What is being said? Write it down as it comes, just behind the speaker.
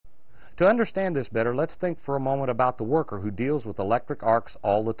To understand this better, let's think for a moment about the worker who deals with electric arcs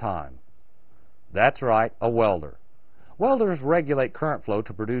all the time. That's right, a welder. Welders regulate current flow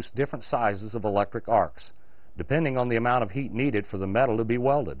to produce different sizes of electric arcs, depending on the amount of heat needed for the metal to be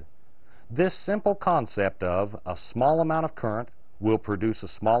welded. This simple concept of a small amount of current will produce a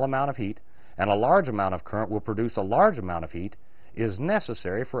small amount of heat, and a large amount of current will produce a large amount of heat is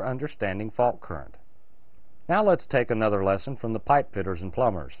necessary for understanding fault current. Now let's take another lesson from the pipe fitters and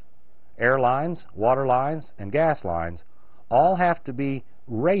plumbers. Air lines, water lines, and gas lines all have to be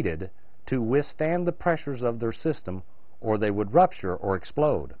rated to withstand the pressures of their system, or they would rupture or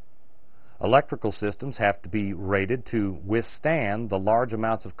explode. Electrical systems have to be rated to withstand the large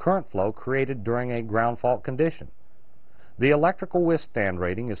amounts of current flow created during a ground fault condition. The electrical withstand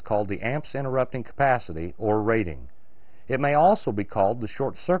rating is called the amps interrupting capacity, or rating. It may also be called the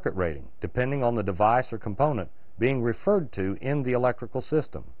short-circuit rating, depending on the device or component being referred to in the electrical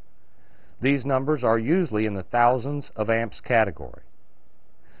system. These numbers are usually in the thousands of amps category.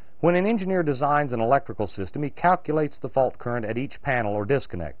 When an engineer designs an electrical system, he calculates the fault current at each panel or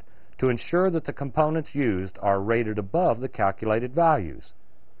disconnect to ensure that the components used are rated above the calculated values.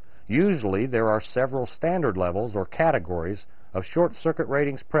 Usually there are several standard levels or categories of short-circuit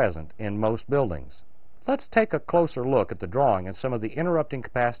ratings present in most buildings. Let's take a closer look at the drawing and some of the interrupting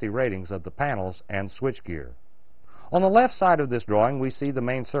capacity ratings of the panels and switchgear. On the left side of this drawing we see the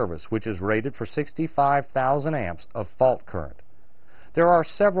main service, which is rated for 65,000 amps of fault current. There are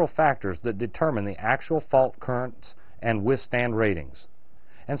several factors that determine the actual fault currents and withstand ratings,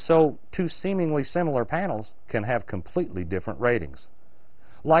 and so two seemingly similar panels can have completely different ratings.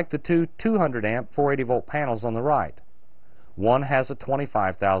 Like the two 200 amp 480 volt panels on the right. One has a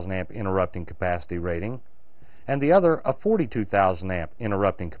 25,000 amp interrupting capacity rating, and the other a 42,000 amp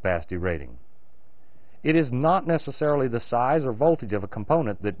interrupting capacity rating. It is not necessarily the size or voltage of a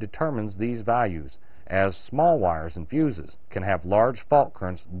component that determines these values, as small wires and fuses can have large fault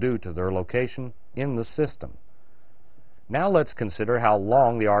currents due to their location in the system. Now let's consider how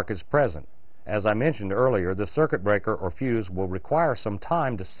long the arc is present. As I mentioned earlier, the circuit breaker or fuse will require some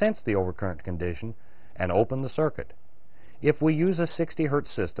time to sense the overcurrent condition and open the circuit. If we use a 60 Hz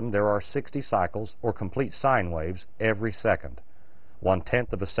system, there are 60 cycles or complete sine waves every second.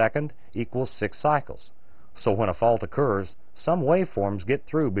 1/10 of a second equals 6 cycles. So when a fault occurs, some waveforms get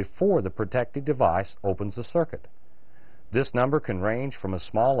through before the protective device opens the circuit. This number can range from as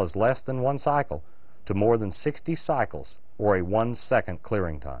small as less than 1 cycle to more than 60 cycles, or a 1-second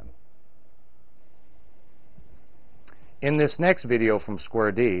clearing time. In this next video from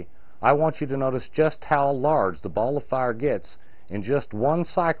Square D, I want you to notice just how large the ball of fire gets in just 1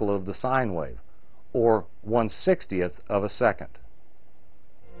 cycle of the sine wave, or 1/60th of a second.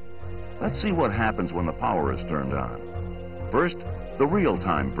 Let's see what happens when the power is turned on. First, the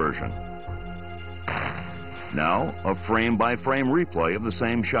real-time version. Now, a frame-by-frame replay of the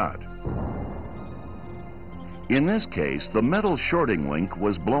same shot. In this case, the metal shorting link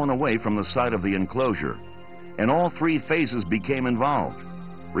was blown away from the side of the enclosure, and all 3 phases became involved.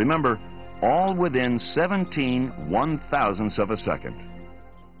 Remember, all within 17 1/1000ths of a second.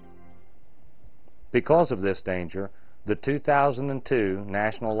 Because of this danger, the 2002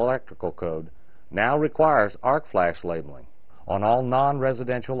 National Electrical Code now requires arc flash labeling on all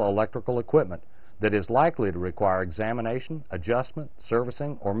non-residential electrical equipment that is likely to require examination, adjustment,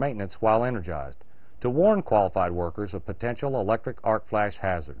 servicing, or maintenance while energized, to warn qualified workers of potential electric arc flash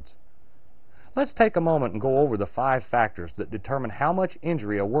hazards. Let's take a moment and go over the 5 factors that determine how much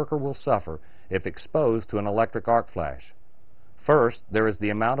injury a worker will suffer if exposed to an electric arc flash. First, there is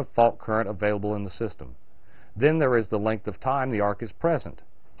the amount of fault current available in the system. Then there is the length of time the arc is present,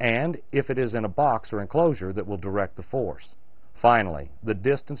 and if it is in a box or enclosure that will direct the force. Finally, the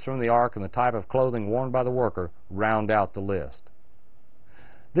distance from the arc and the type of clothing worn by the worker round out the list.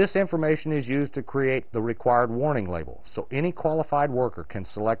 This information is used to create the required warning label, so any qualified worker can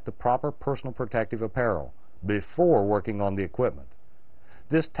select the proper personal protective apparel before working on the equipment.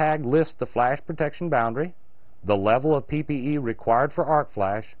 This tag lists the flash protection boundary, the level of PPE required for arc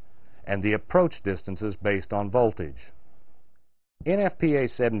flash, and the approach distances based on voltage. NFPA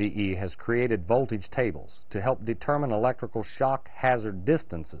 70E has created voltage tables to help determine electrical shock hazard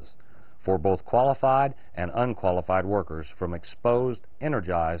distances for both qualified and unqualified workers from exposed,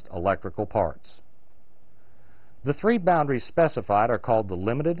 energized electrical parts. The 3 boundaries specified are called the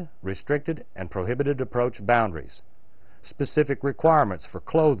limited, restricted, and prohibited approach boundaries. Specific requirements for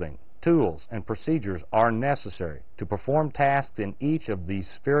clothing, tools, and procedures are necessary to perform tasks in each of these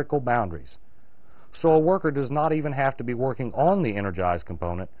spherical boundaries. So a worker does not even have to be working on the energized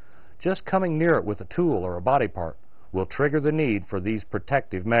component. Just coming near it with a tool or a body part will trigger the need for these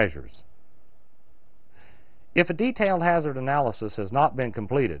protective measures. If a detailed hazard analysis has not been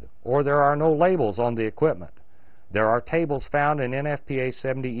completed, or there are no labels on the equipment, there are tables found in NFPA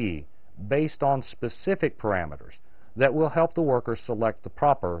 70E based on specific parameters that will help the worker select the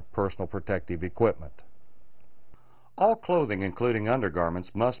proper personal protective equipment. All clothing, including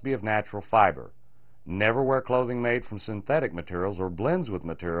undergarments, must be of natural fiber. Never wear clothing made from synthetic materials or blends with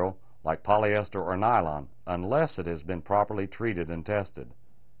material like polyester or nylon unless it has been properly treated and tested.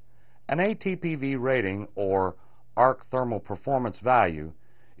 An ATPV rating, or arc thermal performance value,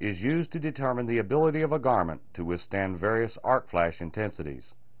 is used to determine the ability of a garment to withstand various arc flash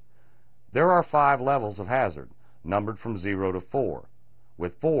intensities. There are 5 levels of hazard, numbered from 0 to 4,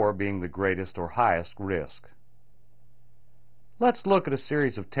 with 4 being the greatest or highest risk. Let's look at a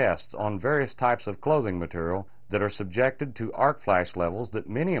series of tests on various types of clothing material that are subjected to arc flash levels that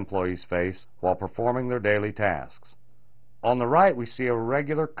many employees face while performing their daily tasks. On the right, we see a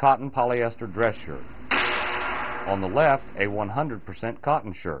regular cotton polyester dress shirt. On the left, a 100%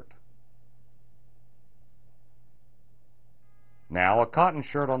 cotton shirt. Now a cotton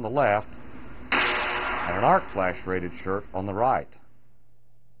shirt on the left and an arc flash rated shirt on the right.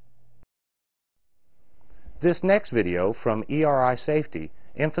 This next video from ERI Safety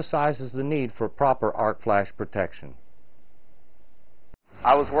emphasizes the need for proper arc flash protection.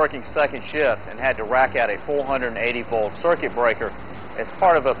 I was working second shift and had to rack out a 480-volt circuit breaker as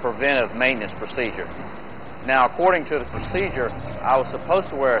part of a preventive maintenance procedure. Now, according to the procedure, I was supposed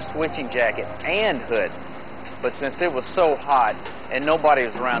to wear a switching jacket and hood, but since it was so hot and nobody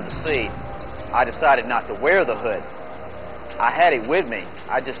was around to see, I decided not to wear the hood. I had it with me,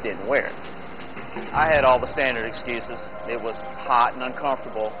 I just didn't wear it. I had all the standard excuses. It was hot and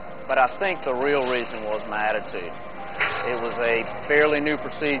uncomfortable, but I think the real reason was my attitude. It was a fairly new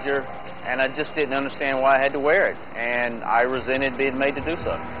procedure, and I just didn't understand why I had to wear it, and I resented being made to do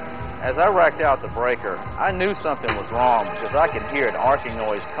so. As I racked out the breaker, I knew something was wrong because I could hear an arcing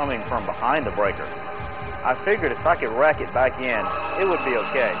noise coming from behind the breaker. I figured if I could rack it back in, it would be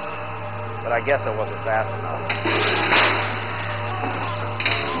okay, but I guess I wasn't fast enough.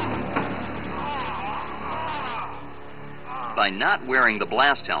 By not wearing the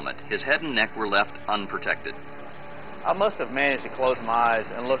blast helmet, his head and neck were left unprotected. I must have managed to close my eyes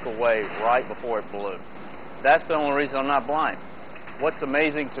and look away right before it blew. That's the only reason I'm not blind. What's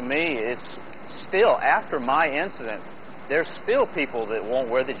amazing to me is still, after my incident, there's still people that won't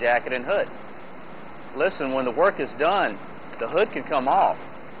wear the jacket and hood. Listen, when the work is done, the hood can come off,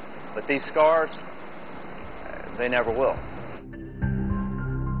 but these scars, they never will.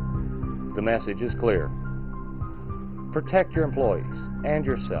 The message is clear. Protect your employees and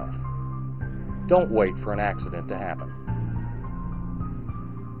yourself. Don't wait for an accident to happen.